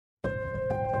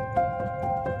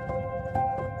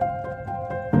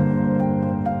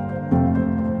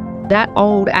that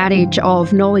old adage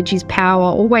of knowledge is power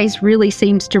always really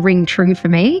seems to ring true for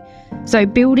me. So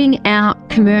building out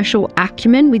commercial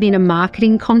acumen within a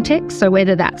marketing context, so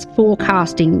whether that's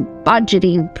forecasting,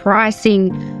 budgeting,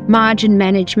 pricing, margin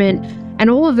management, and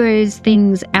all of those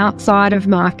things outside of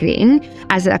marketing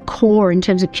as a core in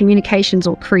terms of communications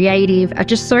or creative are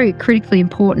just so critically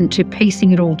important to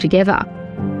piecing it all together.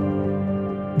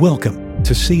 Welcome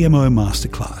to CMO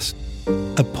Masterclass,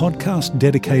 a podcast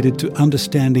dedicated to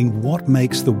understanding what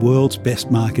makes the world's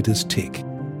best marketers tick,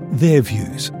 their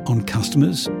views on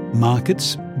customers,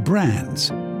 markets,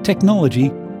 brands,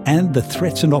 technology, and the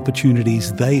threats and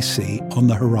opportunities they see on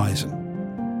the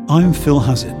horizon. I'm Phil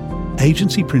Huzzard,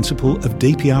 Agency Principal of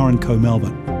DPR & Co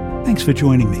Melbourne. Thanks for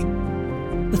joining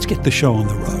me. Let's get the show on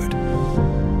the road.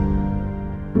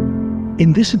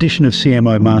 In this edition of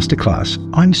CMO Masterclass,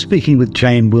 I'm speaking with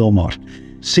Jayne Willmott,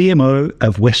 CMO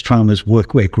of Wesfarmers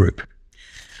Workwear Group.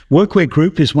 Workwear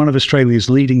Group is one of Australia's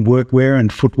leading workwear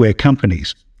and footwear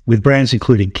companies, with brands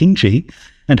including King G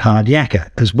and Hard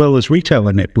Yakka, as well as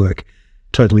retailer network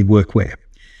Totally Workwear.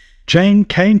 Jayne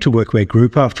came to Workwear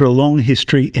Group after a long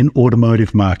history in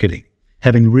automotive marketing,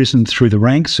 having risen through the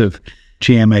ranks of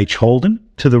GMH Holden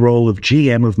to the role of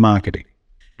GM of Marketing.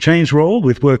 Jayne's role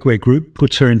with Workwear Group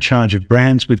puts her in charge of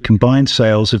brands with combined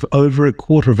sales of over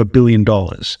 $250 million.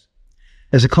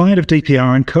 As a client of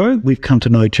DPR & Co, we've come to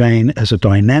know Jayne as a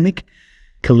dynamic,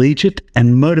 collegiate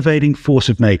and motivating force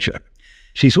of nature.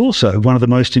 She's also one of the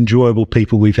most enjoyable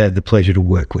people we've had the pleasure to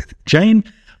work with. Jayne,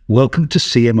 welcome to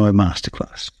CMO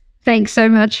Masterclass. Thanks so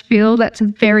much, Phil. That's a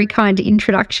very kind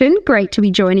introduction. Great to be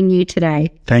joining you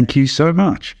today. Thank you so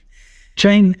much.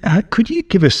 Jayne, could you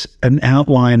give us an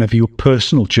outline of your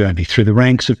personal journey through the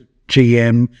ranks of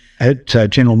GM at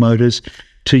General Motors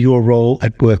to your role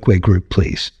at Workwear Group,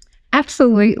 please?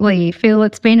 Absolutely, Phil.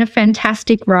 It's been a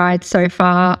fantastic ride so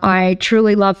far. I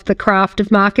truly love the craft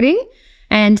of marketing,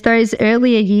 and those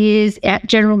earlier years at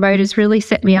General Motors really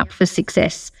set me up for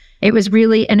success. It was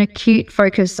really an acute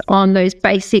focus on those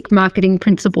basic marketing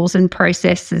principles and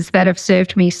processes that have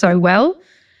served me so well.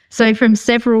 So from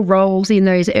several roles in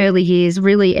those early years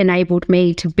really enabled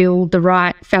me to build the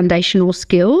right foundational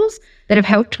skills that have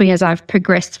helped me as I've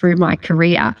progressed through my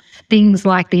career. Things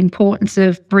like the importance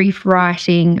of brief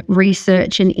writing,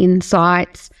 research and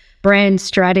insights, brand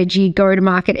strategy,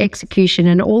 go-to-market execution,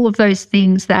 and all of those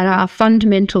things that are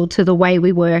fundamental to the way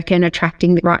we work and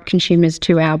attracting the right consumers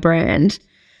to our brand.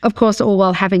 Of course, all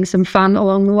while having some fun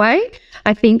along the way.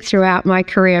 I think throughout my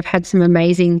career, I've had some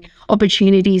amazing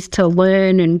opportunities to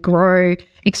learn and grow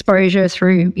exposure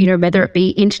through, whether it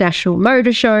be international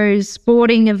motor shows,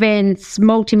 sporting events,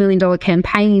 multi-million-dollar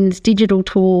campaigns, digital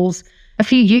tools, a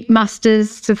few ute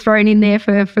musters to thrown in there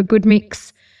for good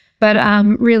mix. But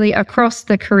really across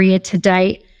the career to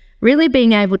date, really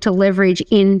being able to leverage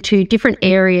into different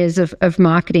areas of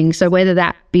marketing. So whether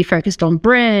that be focused on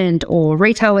brand or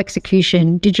retail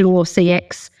execution, digital or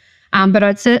CX. But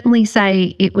I'd certainly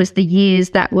say it was the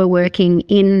years that were working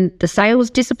in the sales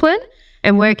discipline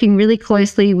and working really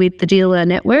closely with the dealer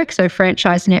network, so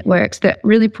franchise networks, that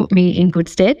really put me in good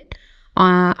stead.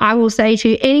 I will say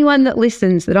to anyone that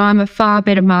listens that I'm a far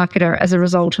better marketer as a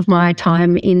result of my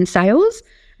time in sales,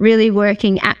 really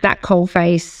working at that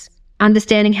coalface,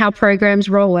 understanding how programs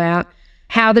roll out,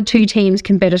 how the two teams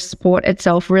can better support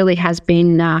itself really has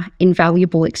been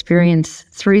invaluable experience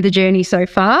through the journey so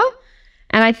far.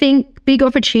 And I think big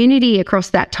opportunity across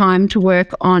that time to work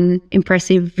on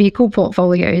impressive vehicle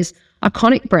portfolios,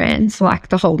 iconic brands like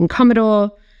the Holden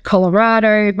Commodore,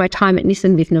 Colorado, my time at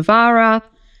Nissan with Navara,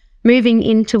 moving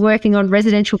into working on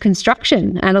residential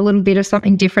construction and a little bit of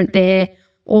something different there,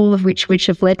 all of which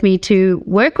have led me to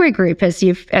Workwear Group, as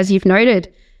you've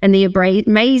noted, and the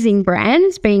amazing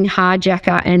brands being Hard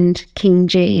Yakka and King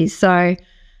G. So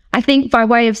I think by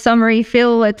way of summary,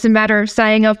 Phil, it's a matter of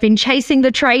saying I've been chasing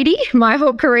the tradie my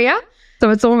whole career.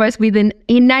 So it's almost with an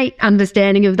innate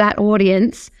understanding of that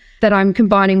audience that I'm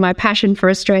combining my passion for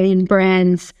Australian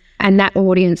brands and that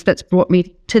audience that's brought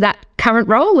me to that current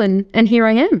role. And here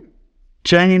I am.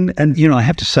 Jayne, and I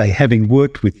have to say, having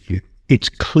worked with you, it's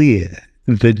clear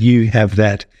that you have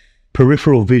that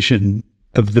peripheral vision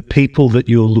of the people that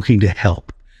you're looking to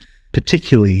help,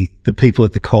 particularly the people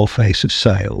at the coalface of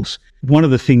sales. One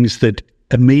of the things that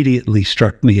immediately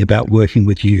struck me about working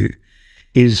with you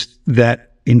is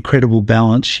that incredible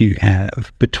balance you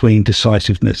have between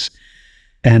decisiveness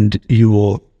and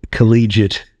your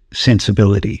collegiate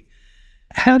sensibility.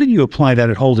 How did you apply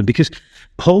that at Holden? Because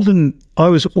Holden, I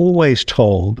was always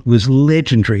told, was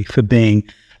legendary for being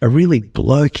a really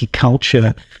blokey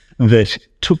culture that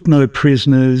took no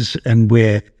prisoners and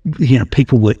where,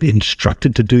 people were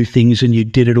instructed to do things and you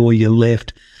did it or you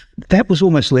left. That was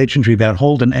almost legendary about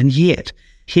Holden, and yet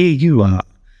here you are,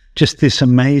 just this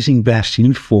amazing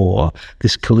bastion for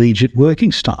this collegiate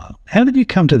working style. How did you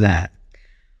come to that?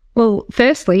 Well,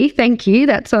 firstly, thank you.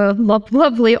 That's a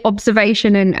lovely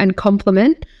observation and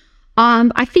compliment.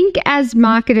 I think as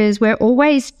marketers, we're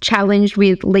always challenged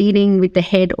with leading with the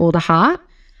head or the heart.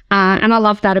 And I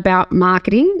love that about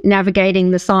marketing,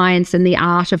 navigating the science and the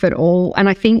art of it all. And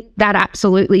I think that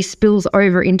absolutely spills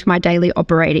over into my daily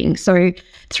operating. So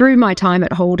through my time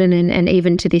at Holden and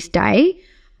even to this day,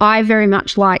 I very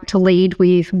much like to lead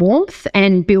with warmth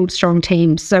and build strong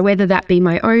teams. So whether that be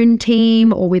my own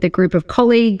team or with a group of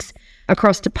colleagues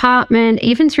across department,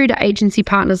 even through to agency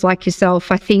partners like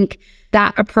yourself, I think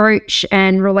that approach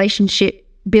and relationship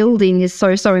building is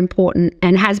so important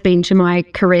and has been to my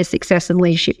career success and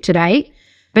leadership today.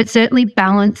 But certainly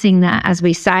balancing that, as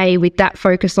we say, with that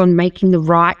focus on making the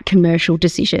right commercial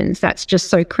decisions. That's just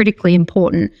so critically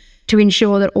important to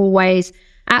ensure that always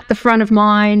at the front of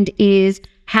mind is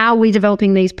how are we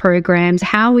developing these programs,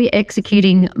 how are we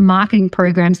executing marketing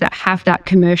programs that have that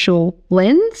commercial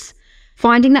lens.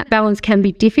 Finding that balance can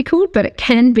be difficult, but it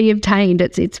can be obtained.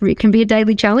 It can be a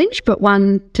daily challenge, but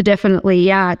one to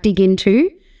definitely dig into.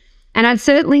 And I'd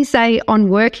certainly say on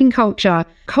working culture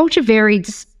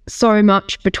varies so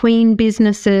much between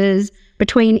businesses,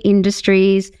 between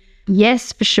industries.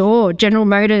 Yes, for sure. General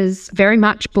Motors, very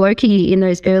much blokey in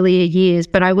those earlier years,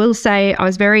 but I will say I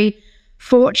was very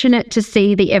fortunate to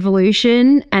see the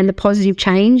evolution and the positive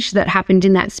change that happened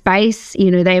in that space.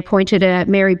 You know, they appointed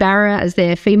Mary Barra as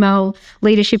their female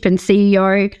leadership and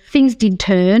CEO. Things did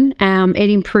turn. It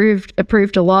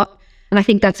improved a lot. And I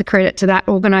think that's a credit to that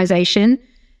organisation.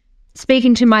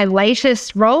 Speaking to my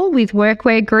latest role with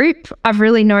Workwear Group, I've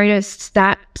really noticed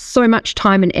that so much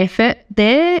time and effort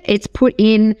there, it's put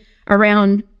in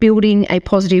around building a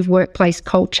positive workplace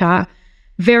culture,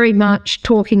 very much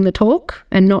talking the talk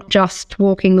and not just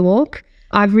walking the walk.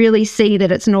 I really see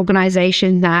that it's an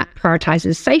organisation that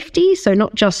prioritises safety, so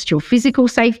not just your physical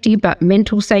safety, but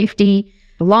mental safety,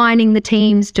 aligning the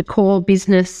teams to core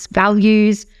business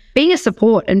values, being a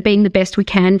support and being the best we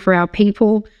can for our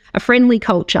people, a friendly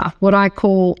culture, what I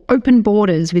call open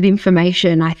borders with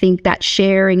information. I think that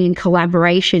sharing and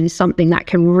collaboration is something that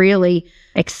can really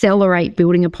accelerate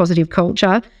building a positive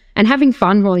culture. And having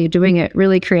fun while you're doing it,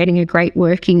 really creating a great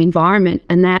working environment.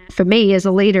 And that, for me, as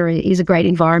a leader, is a great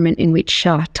environment in which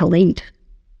to lead.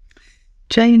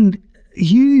 Jayne,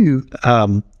 you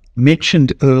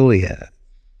mentioned earlier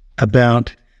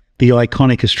about the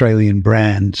iconic Australian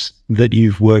brands that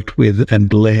you've worked with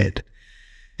and led.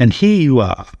 And here you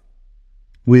are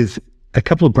with a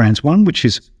couple of brands, one which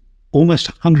is almost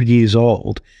 100 years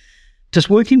old, just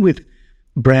working with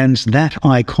brands that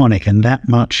iconic and that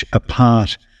much a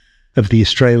part of the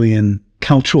Australian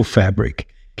cultural fabric,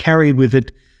 carry with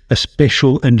it a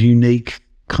special and unique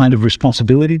kind of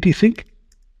responsibility, do you think?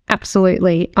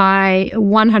 Absolutely. I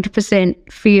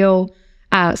 100% feel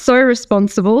so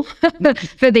responsible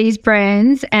for these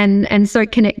brands and so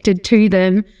connected to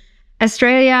them.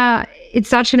 Australia, it's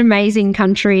such an amazing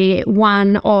country,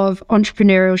 one of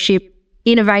entrepreneurship,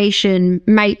 innovation,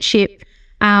 mateship,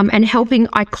 and helping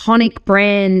iconic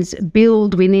brands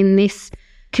build within this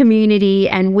community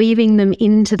and weaving them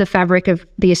into the fabric of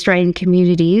the Australian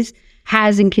communities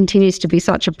has and continues to be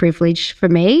such a privilege for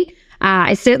me.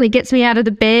 It certainly gets me out of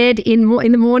the bed in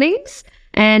the mornings.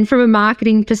 And from a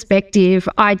marketing perspective,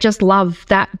 I just love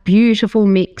that beautiful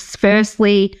mix,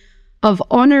 firstly, of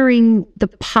honouring the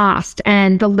past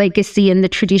and the legacy and the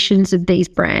traditions of these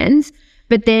brands,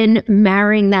 but then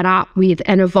marrying that up with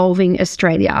an evolving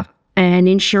Australia and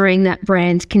ensuring that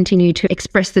brands continue to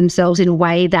express themselves in a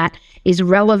way that is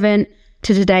relevant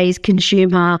to today's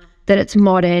consumer, that it's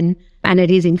modern, and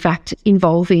it is in fact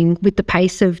evolving with the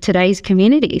pace of today's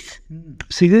communities.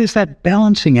 See, there's that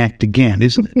balancing act again,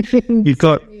 isn't it?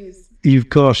 You've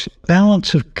got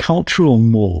balance of cultural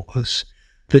mores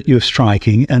that you're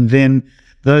striking, and then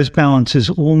those balances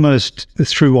almost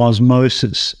through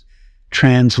osmosis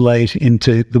translate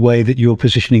into the way that you're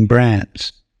positioning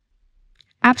brands.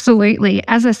 Absolutely.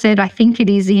 As I said, I think it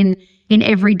is in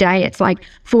every day. It's like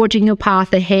forging your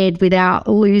path ahead without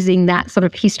losing that sort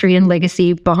of history and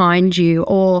legacy behind you,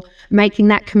 or making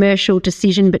that commercial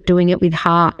decision but doing it with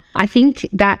heart. I think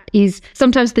that is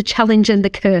sometimes the challenge and the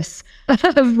curse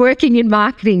of working in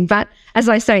marketing. But as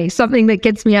I say, something that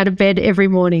gets me out of bed every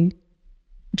morning.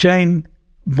 Jayne,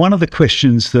 one of the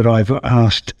questions that I've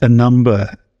asked a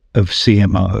number of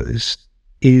CMOs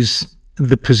is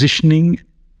the positioning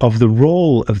of the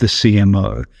role of the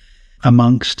CMO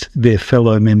amongst their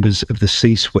fellow members of the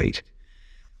C-suite.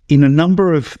 In a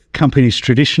number of companies,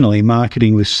 traditionally,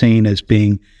 marketing was seen as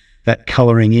being that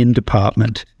colouring in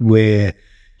department where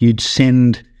you'd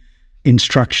send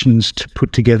instructions to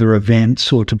put together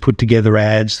events or to put together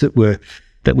ads that were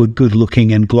good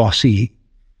looking and glossy,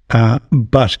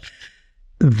 but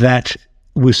that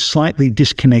was slightly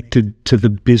disconnected to the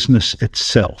business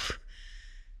itself.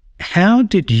 How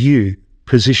did you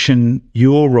position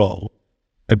your role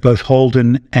at both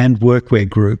Holden and Workwear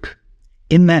Group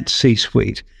in that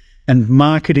C-suite, and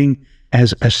marketing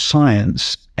as a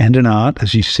science and an art,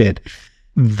 as you said,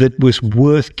 that was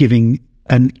worth giving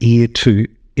an ear to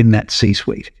in that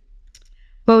C-suite?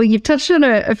 Well, you've touched on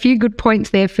a few good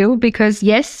points there, Phil, because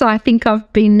yes, I think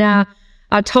I've been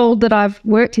told that I've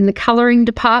worked in the colouring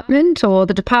department or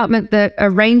the department that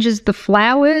arranges the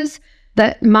flowers,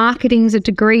 that marketing's a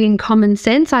degree in common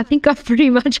sense. I think I've pretty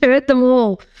much heard them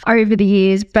all over the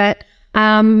years, but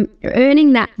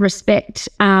earning that respect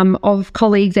of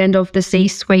colleagues and of the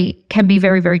C-suite can be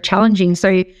very, very challenging.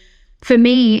 So for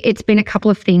me, it's been a couple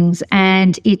of things,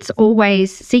 and it's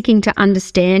always seeking to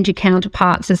understand your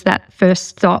counterparts as that first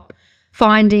stop,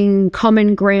 finding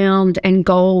common ground and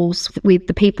goals with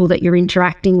the people that you're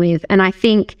interacting with. And I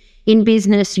think in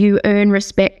business, you earn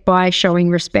respect by showing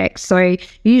respect. So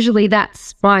usually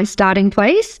that's my starting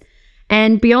place.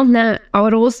 And beyond that, I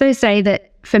would also say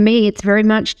that for me, it's very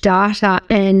much data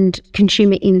and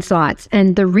consumer insights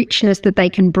and the richness that they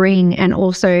can bring, and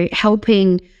also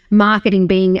helping marketing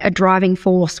being a driving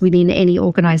force within any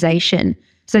organization.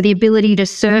 So the ability to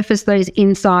surface those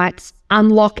insights,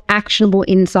 unlock actionable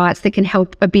insights that can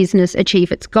help a business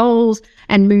achieve its goals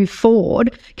and move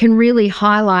forward, can really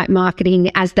highlight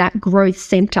marketing as that growth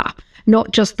center,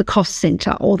 not just the cost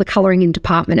center or the colouring in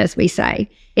department, as we say.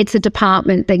 It's a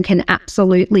department that can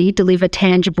absolutely deliver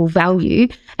tangible value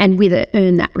and with it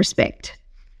earn that respect.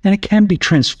 And it can be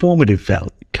transformative value,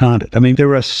 can't it? I mean,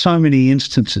 there are so many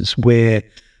instances where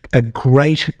a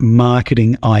great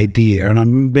marketing idea, and I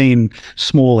mean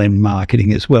small M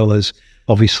marketing as well as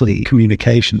obviously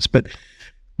communications, but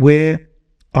where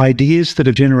ideas that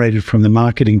are generated from the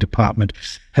marketing department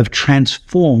have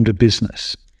transformed a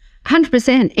business.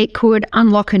 100%. It could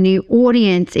unlock a new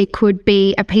audience. It could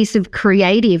be a piece of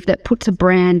creative that puts a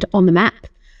brand on the map.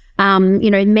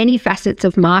 Many facets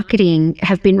of marketing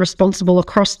have been responsible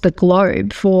across the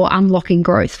globe for unlocking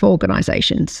growth for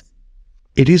organisations.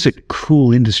 It is a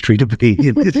cool industry to be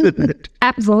in, isn't it?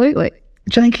 Absolutely.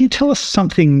 Jayne, can you tell us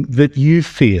something that you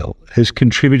feel has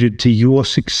contributed to your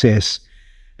success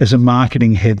as a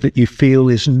marketing head that you feel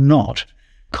is not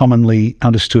commonly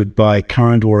understood by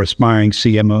current or aspiring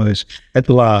CMOs at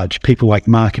large, people like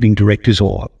marketing directors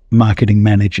or marketing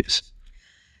managers?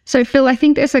 So, Phil, I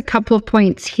think there's a couple of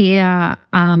points here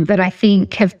that I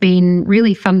think have been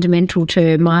really fundamental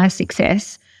to my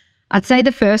success. I'd say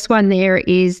the first one there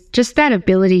is just that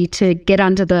ability to get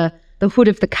under the hood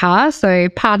of the car. So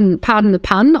pardon the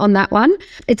pun on that one.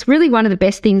 It's really one of the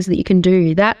best things that you can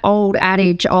do. That old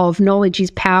adage of knowledge is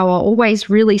power always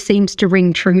really seems to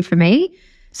ring true for me.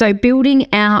 So building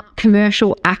out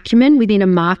commercial acumen within a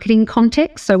marketing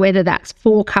context, so whether that's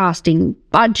forecasting,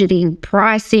 budgeting,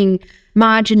 pricing,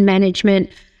 margin management,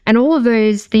 and all of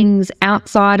those things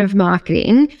outside of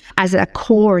marketing as a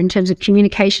core in terms of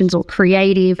communications or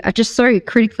creative are just so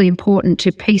critically important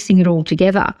to piecing it all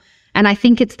together. And I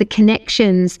think it's the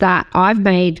connections that I've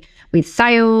made with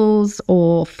sales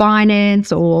or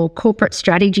finance or corporate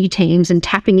strategy teams and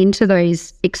tapping into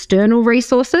those external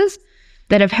resources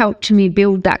that have helped me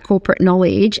build that corporate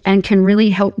knowledge and can really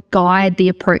help guide the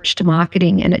approach to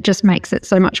marketing. And it just makes it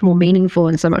so much more meaningful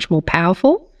and so much more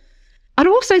powerful. I'd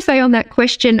also say on that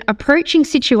question, approaching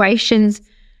situations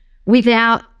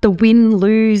without the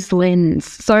win-lose lens.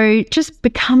 So just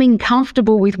becoming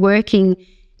comfortable with working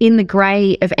in the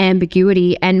grey of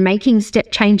ambiguity and making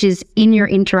step changes in your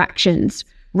interactions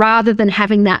rather than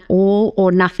having that all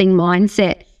or nothing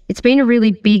mindset. It's been a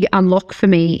really big unlock for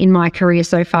me in my career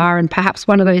so far, and perhaps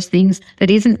one of those things that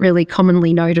isn't really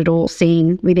commonly noted or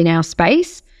seen within our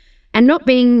space, and not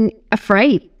being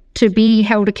afraid to be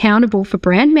held accountable for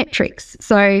brand metrics.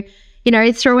 So,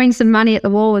 throwing some money at the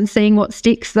wall and seeing what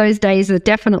sticks, those days are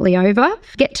definitely over.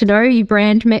 Get to know your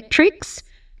brand metrics,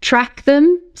 track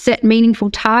them, set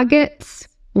meaningful targets,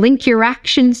 link your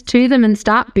actions to them and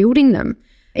start building them.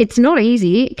 It's not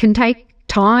easy. It can take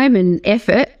time and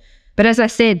effort. But as I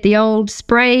said, the old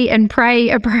spray and pray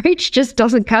approach just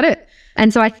doesn't cut it.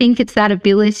 And so I think it's that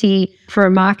ability for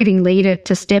a marketing leader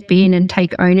to step in and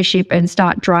take ownership and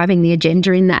start driving the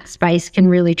agenda in that space can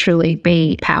really, truly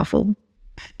be powerful.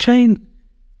 Jayne,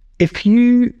 if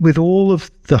you, with all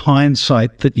of the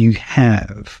hindsight that you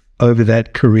have over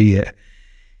that career,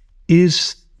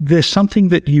 is there something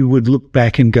that you would look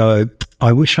back and go,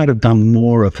 I wish I'd have done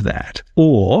more of that?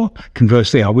 Or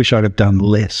conversely, I wish I'd have done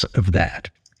less of that?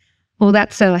 Well,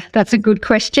 that's a good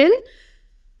question.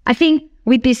 I think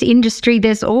with this industry,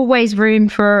 there's always room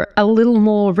for a little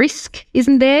more risk,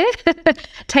 isn't there?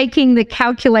 Taking the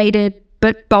calculated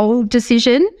but bold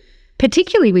decision,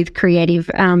 particularly with creative,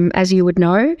 as you would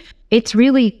know, it's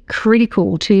really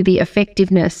critical to the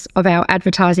effectiveness of our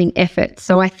advertising efforts.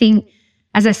 So I think,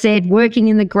 as I said, working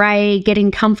in the grey,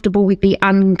 getting comfortable with the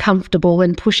uncomfortable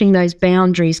and pushing those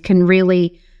boundaries can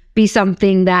really be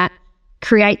something that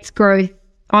creates growth,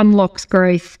 unlocks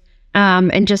growth,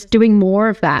 and just doing more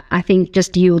of that, I think,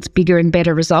 just yields bigger and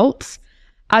better results.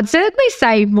 I'd certainly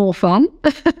say more fun.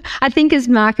 I think as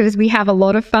marketers, we have a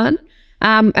lot of fun.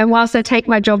 And whilst I take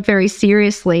my job very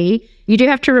seriously, you do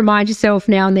have to remind yourself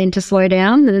now and then to slow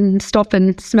down and stop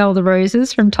and smell the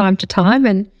roses from time to time.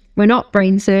 And we're not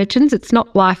brain surgeons. It's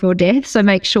not life or death. So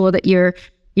make sure that you're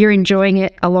enjoying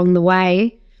it along the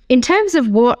way. In terms of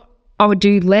what I would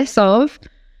do less of,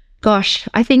 gosh,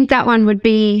 I think that one would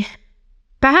be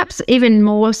perhaps even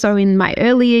more so in my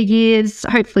earlier years,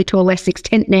 hopefully to a less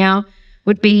extent now,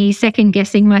 would be second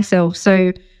guessing myself.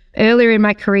 So earlier in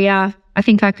my career, I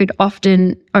think I could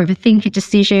often overthink a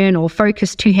decision or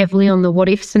focus too heavily on the what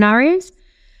if scenarios.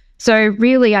 So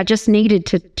really, I just needed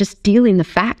to just deal in the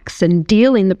facts and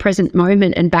deal in the present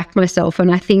moment and back myself.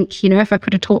 And I think, if I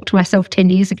could have talked to myself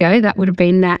 10 years ago, that would have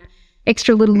been that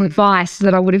extra little advice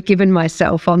that I would have given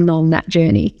myself on that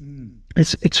journey.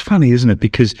 It's funny, isn't it?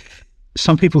 Because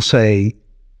some people say,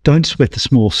 don't sweat the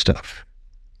small stuff.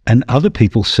 And other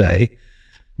people say,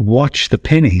 watch the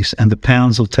pennies and the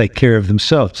pounds will take care of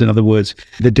themselves. In other words,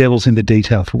 the devil's in the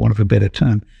detail, for want of a better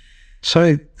term.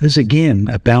 So there's, again,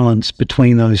 a balance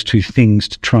between those two things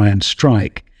to try and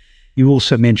strike. You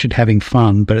also mentioned having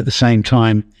fun, but at the same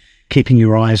time, keeping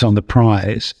your eyes on the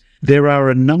prize. There are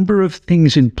a number of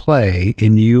things in play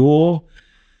in your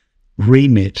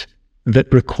remit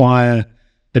that require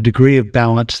a degree of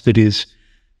balance that is,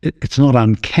 it's not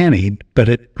uncanny, but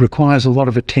it requires a lot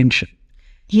of attention.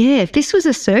 Yeah, if this was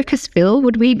a circus, Phil,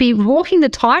 would we be walking the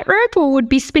tightrope or would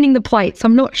be spinning the plates?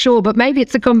 I'm not sure, but maybe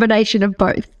it's a combination of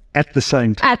both. At the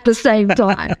same time. At the same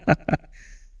time.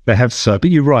 Perhaps so, but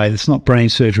you're right, it's not brain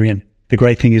surgery, and the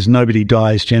great thing is nobody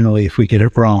dies generally if we get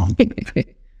it wrong,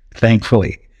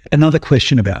 thankfully. Another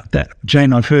question about that.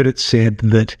 Jayne, I've heard it said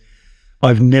that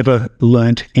I've never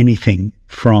learnt anything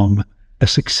from a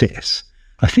success.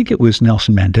 I think it was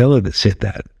Nelson Mandela that said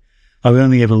that. I've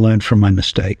only ever learned from my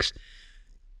mistakes.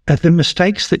 Are the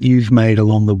mistakes that you've made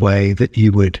along the way that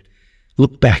you would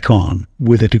look back on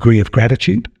with a degree of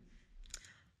gratitude?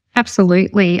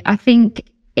 Absolutely. I think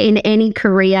in any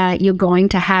career, you're going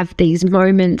to have these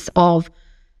moments of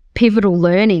pivotal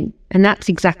learning, and that's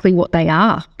exactly what they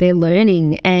are. They're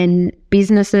learning, and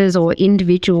businesses or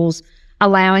individuals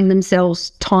allowing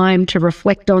themselves time to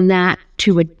reflect on that,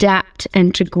 to adapt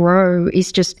and to grow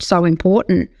is just so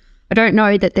important. I don't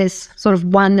know that there's sort of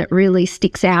one that really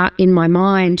sticks out in my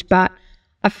mind, but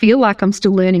I feel like I'm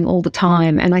still learning all the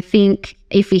time. And I think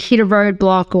if you hit a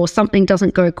roadblock or something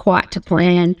doesn't go quite to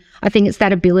plan, I think it's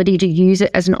that ability to use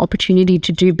it as an opportunity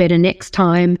to do better next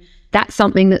time. That's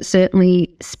something that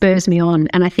certainly spurs me on.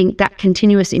 And I think that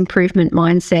continuous improvement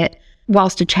mindset,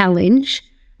 whilst a challenge,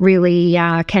 really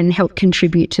can help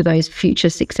contribute to those future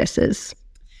successes.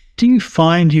 Do you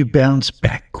find you bounce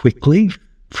back quickly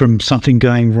from something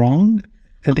going wrong?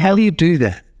 And how do you do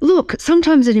that? Look,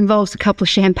 sometimes it involves a couple of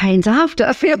champagnes after,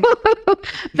 I feel.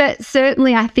 But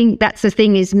certainly I think that's the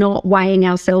thing, is not weighing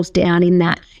ourselves down in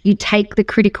that. You take the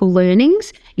critical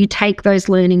learnings, you take those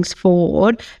learnings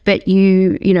forward, but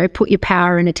you put your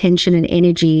power and attention and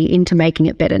energy into making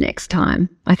it better next time.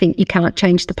 I think you can't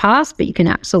change the past, but you can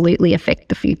absolutely affect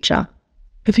the future.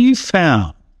 Have you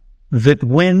found that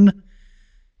when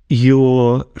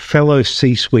your fellow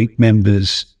C-suite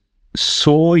members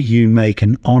saw you make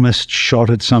an honest shot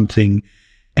at something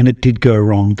and it did go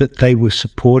wrong, that they were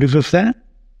supportive of that?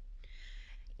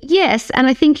 Yes, and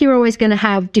I think you're always going to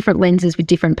have different lenses with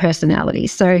different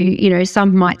personalities. So,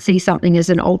 some might see something as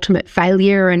an ultimate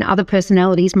failure and other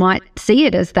personalities might see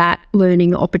it as that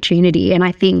learning opportunity. And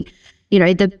I think,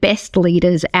 the best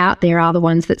leaders out there are the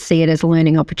ones that see it as a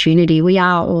learning opportunity. We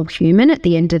are all human at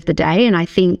the end of the day, and I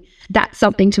think that's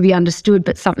something to be understood,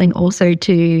 but something also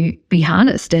to be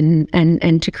harnessed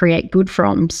and to create good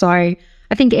from. So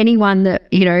I think anyone that,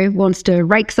 wants to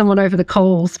rake someone over the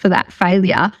coals for that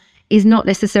failure is not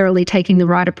necessarily taking the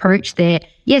right approach there.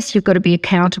 Yes, you've got to be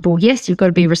accountable. Yes, you've got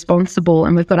to be responsible,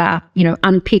 and we've got to,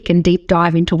 unpick and deep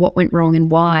dive into what went wrong and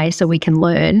why so we can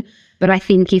learn. But I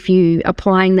think if you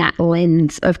applying that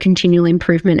lens of continual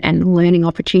improvement and learning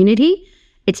opportunity,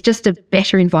 it's just a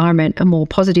better environment, a more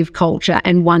positive culture,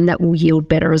 and one that will yield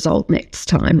better result next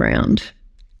time round.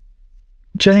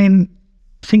 Jayne,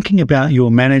 thinking about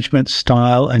your management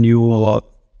style and your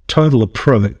total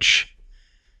approach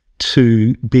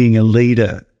to being a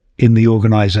leader in the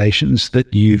organizations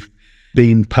that you've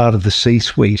been part of the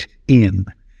C-suite in,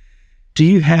 do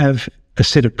you have a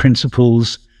set of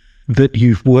principles that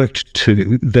you've worked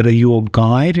to that are your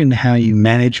guide in how you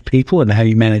manage people and how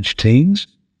you manage teams?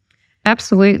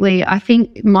 Absolutely. I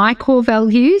think my core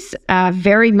values are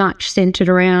very much centered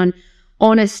around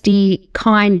honesty,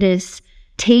 kindness,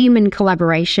 team and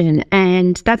collaboration.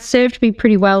 And that's served me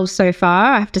pretty well so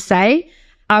far, I have to say.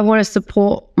 I want to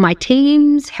support my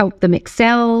teams, help them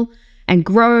excel and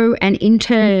grow. And in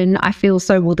turn, I feel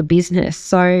so will the business.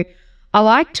 So I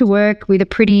like to work with a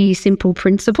pretty simple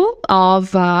principle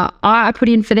of I put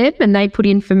in for them and they put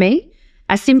in for me.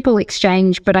 A simple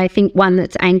exchange, but I think one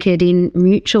that's anchored in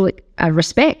mutual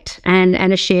respect and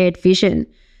a shared vision.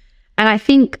 And I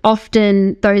think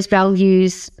often those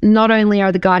values not only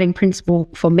are the guiding principle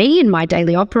for me in my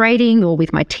daily operating or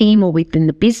with my team or within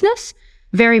the business,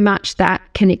 very much that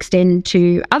can extend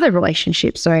to other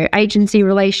relationships. So agency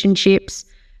relationships,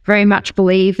 very much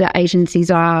believe that agencies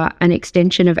are an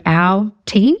extension of our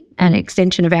team, an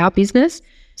extension of our business.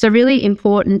 So really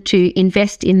important to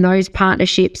invest in those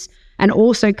partnerships and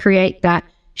also create that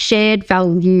shared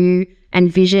value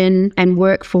and vision and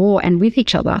work for and with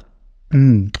each other.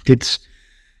 It's,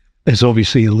 as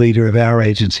obviously a leader of our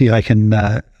agency, I can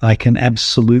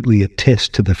absolutely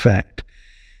attest to the fact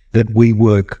that we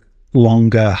work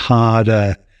longer,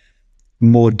 harder,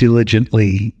 more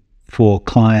diligently for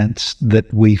clients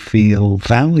that we feel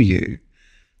value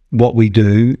what we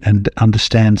do and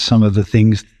understand some of the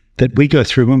things that we go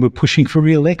through when we're pushing for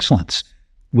real excellence.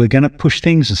 We're going to push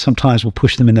things and sometimes we'll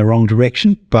push them in the wrong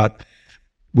direction, but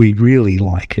we really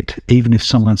like it. Even if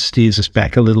someone steers us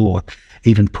back a little or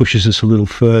even pushes us a little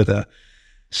further,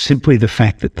 simply the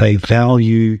fact that they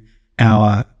value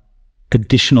our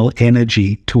additional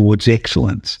energy towards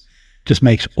excellence just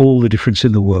makes all the difference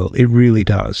in the world. It really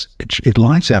does. It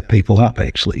lights our people up,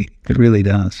 actually. It really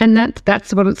does. And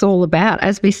that's what it's all about.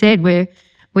 As we said, we're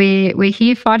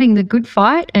here fighting the good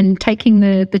fight and taking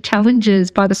the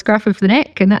challenges by the scruff of the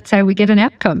neck, and that's how we get an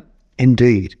outcome.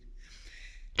 Indeed.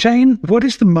 Jayne, what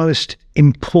is the most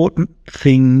important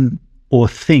thing or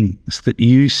things that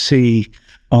you see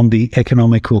on the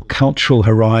economic or cultural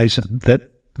horizon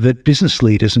that business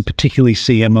leaders and particularly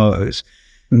CMOs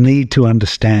need to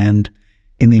understand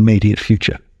in the immediate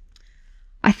future?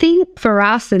 I think for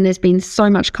us, and there's been so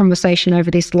much conversation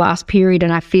over this last period,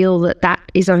 and I feel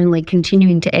that is only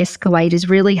continuing to escalate, is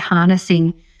really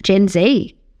harnessing Gen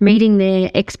Z, meeting their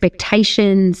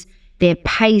expectations, their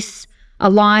pace,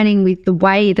 aligning with the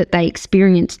way that they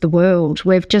experience the world.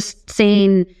 We've just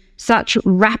seen such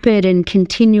rapid and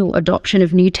continual adoption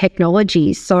of new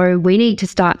technologies. So we need to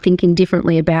start thinking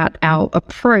differently about our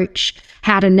approach,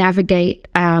 how to navigate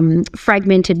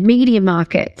fragmented media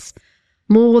markets.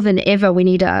 More than ever, we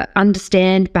need to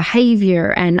understand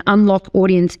behavior and unlock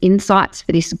audience insights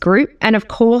for this group. And of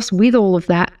course, with all of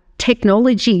that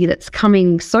technology that's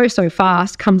coming so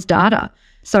fast comes data.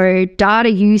 So data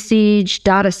usage,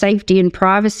 data safety and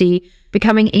privacy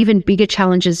becoming even bigger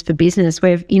challenges for business.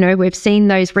 We've seen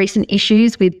those recent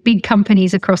issues with big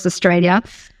companies across Australia.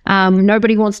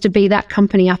 Nobody wants to be that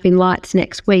company up in lights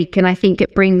next week. And I think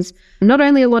it brings not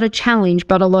only a lot of challenge,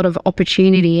 but a lot of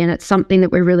opportunity. And it's something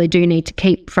that we really do need to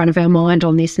keep front of our mind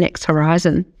on this next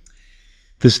horizon.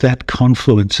 There's that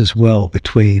confluence as well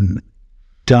between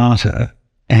data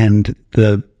and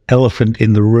the elephant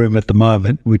in the room at the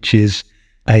moment, which is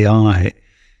AI.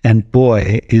 And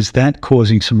boy, is that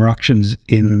causing some ructions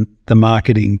in the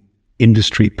marketing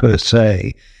industry per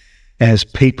se, as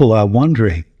people are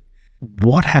wondering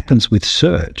what happens with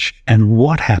search and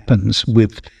what happens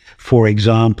with, for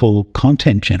example,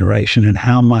 content generation, and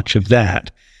how much of that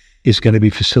is going to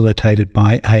be facilitated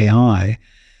by AI.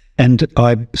 And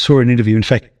I saw an interview, in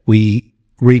fact, we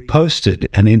reposted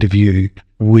an interview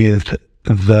with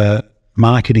the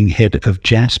marketing head of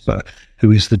Jasper, who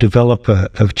is the developer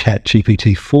of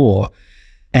ChatGPT-4,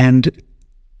 and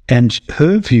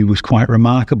her view was quite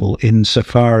remarkable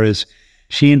insofar as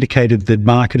she indicated that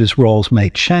marketers' roles may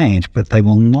change, but they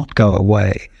will not go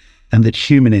away, and that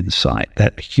human insight,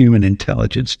 that human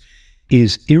intelligence,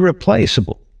 is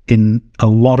irreplaceable in a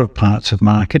lot of parts of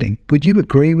marketing. Would you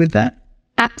agree with that?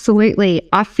 Absolutely.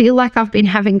 I feel like I've been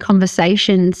having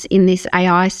conversations in this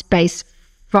AI space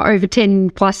for over 10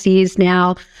 plus years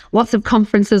now, lots of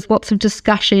conferences, lots of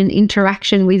discussion,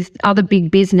 interaction with other big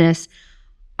business.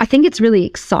 I think it's really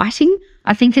exciting.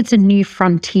 I think it's a new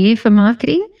frontier for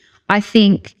marketing. I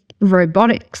think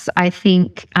robotics, I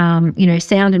think,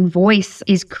 sound and voice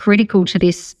is critical to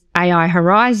this AI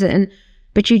horizon,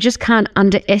 but you just can't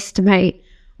underestimate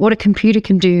what a computer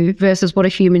can do versus what a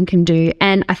human can do.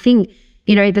 And I think,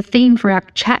 the theme for our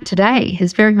chat today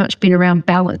has very much been around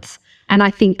balance. And I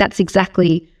think that's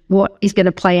exactly what is going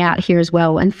to play out here as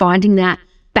well, and finding that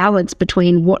balance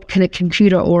between what can a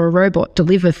computer or a robot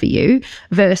deliver for you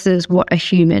versus what a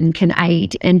human can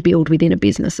aid and build within a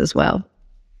business as well.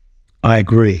 I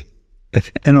agree.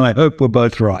 And I hope we're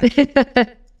both right.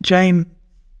 Jayne,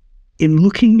 in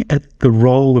looking at the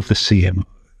role of the CMO,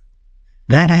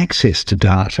 that access to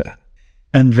data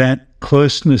and that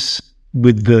closeness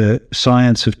with the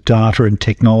science of data and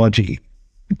technology,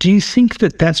 do you think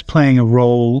that that's playing a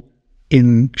role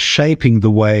in shaping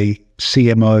the way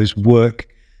CMOs work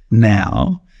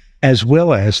now, as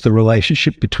well as the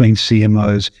relationship between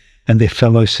CMOs and their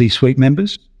fellow C-suite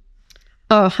members?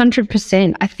 Oh,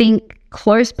 100%. I think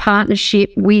close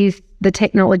partnership with the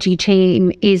technology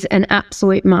team is an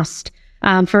absolute must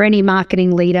for any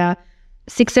marketing leader.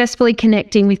 Successfully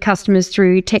connecting with customers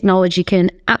through technology can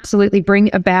absolutely bring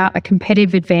about a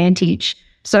competitive advantage.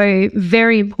 So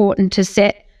very important to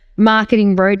set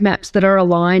marketing roadmaps that are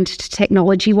aligned to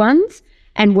technology ones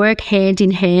and work hand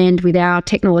in hand with our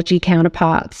technology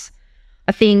counterparts.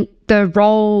 I think the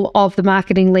role of the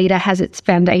marketing leader has its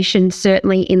foundation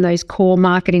certainly in those core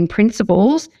marketing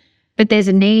principles, but there's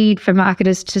a need for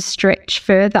marketers to stretch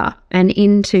further and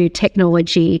into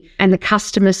technology and the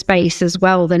customer space as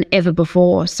well than ever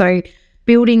before. So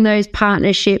building those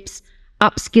partnerships,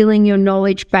 upskilling your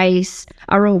knowledge base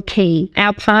are all key.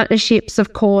 Our partnerships,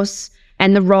 of course,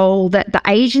 and the role that the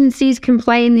agencies can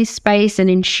play in this space, and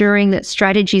ensuring that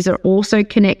strategies are also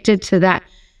connected to that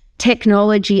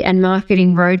technology and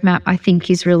marketing roadmap, I think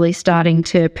is really starting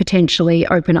to potentially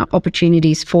open up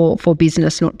opportunities for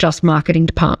business, not just marketing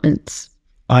departments.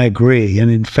 I agree.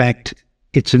 And in fact,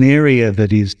 it's an area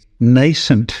that is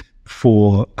nascent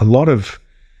for a lot of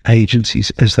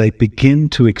agencies as they begin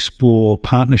to explore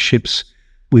partnerships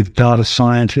with data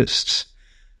scientists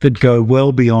that go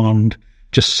well beyond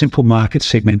just simple market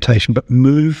segmentation, but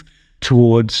move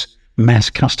towards mass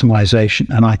customization.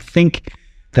 And I think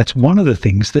that's one of the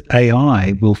things that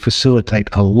AI will facilitate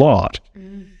a lot.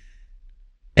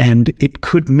 And it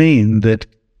could mean that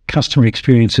customer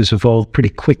experiences evolve pretty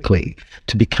quickly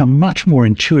to become much more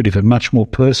intuitive and much more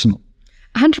personal.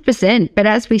 100%. But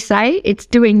as we say, it's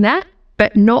doing that,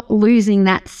 but not losing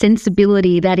that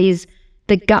sensibility that is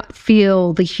the gut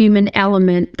feel, the human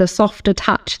element, the softer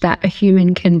touch that a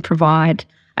human can provide.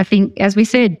 I think, as we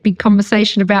said, big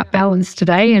conversation about balance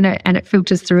today, and it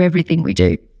filters through everything we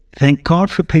do. Thank God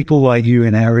for people like you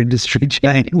in our industry,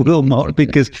 Jayne Willmott,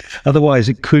 because otherwise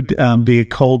it could be a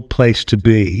cold place to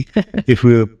be if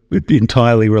we were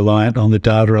entirely reliant on the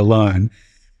data alone.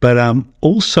 But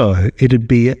also it'd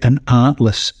be an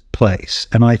artless place.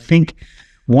 And I think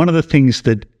one of the things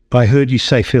that I heard you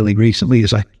say fairly recently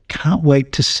is I can't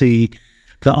wait to see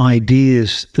the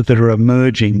ideas that are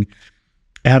emerging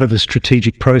out of a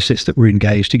strategic process that we're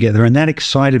engaged together. And that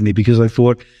excited me because I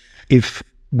thought if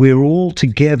we're all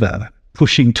together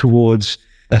pushing towards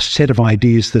a set of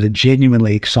ideas that are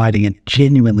genuinely exciting and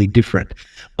genuinely different,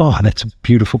 oh, that's a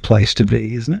beautiful place to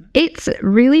be, isn't it? It's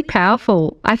really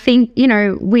powerful. I think,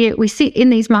 we sit in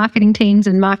these marketing teams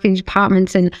and marketing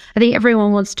departments, and I think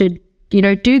everyone wants to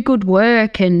do good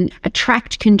work and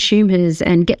attract consumers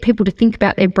and get people to think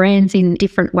about their brands in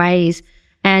different ways.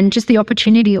 And just the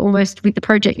opportunity almost with the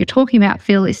project you're talking about,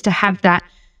 Phil, is to have that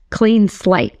clean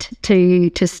slate to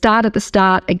start at the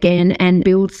start again and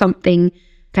build something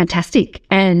fantastic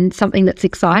and something that's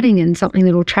exciting and something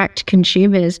that will attract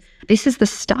consumers. This is the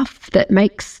stuff that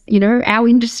makes, our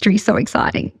industry so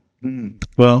exciting.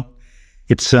 Well,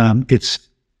 it's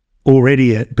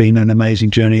already been an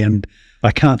amazing journey, and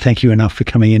I can't thank you enough for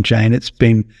coming in, Jayne. It's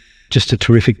been just a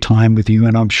terrific time with you,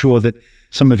 and I'm sure that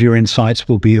some of your insights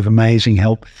will be of amazing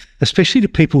help, especially to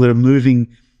people that are moving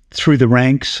through the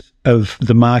ranks of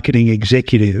the marketing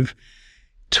executive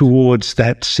towards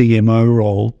that CMO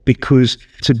role, because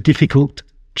it's a difficult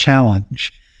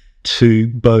challenge to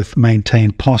both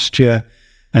maintain posture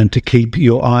and to keep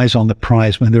your eyes on the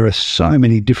prize when there are so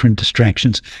many different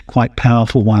distractions, quite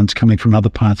powerful ones coming from other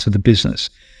parts of the business.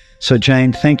 So,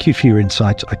 Jayne, thank you for your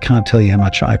insights. I can't tell you how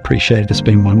much I appreciate it. It's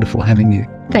been wonderful having you.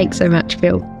 Thanks so much,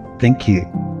 Phil. Thank you.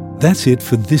 That's it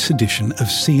for this edition of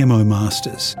CMO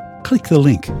Masters. Click the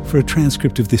link for a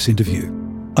transcript of this interview.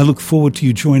 I look forward to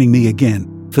you joining me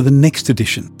again for the next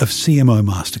edition of CMO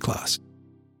Masterclass.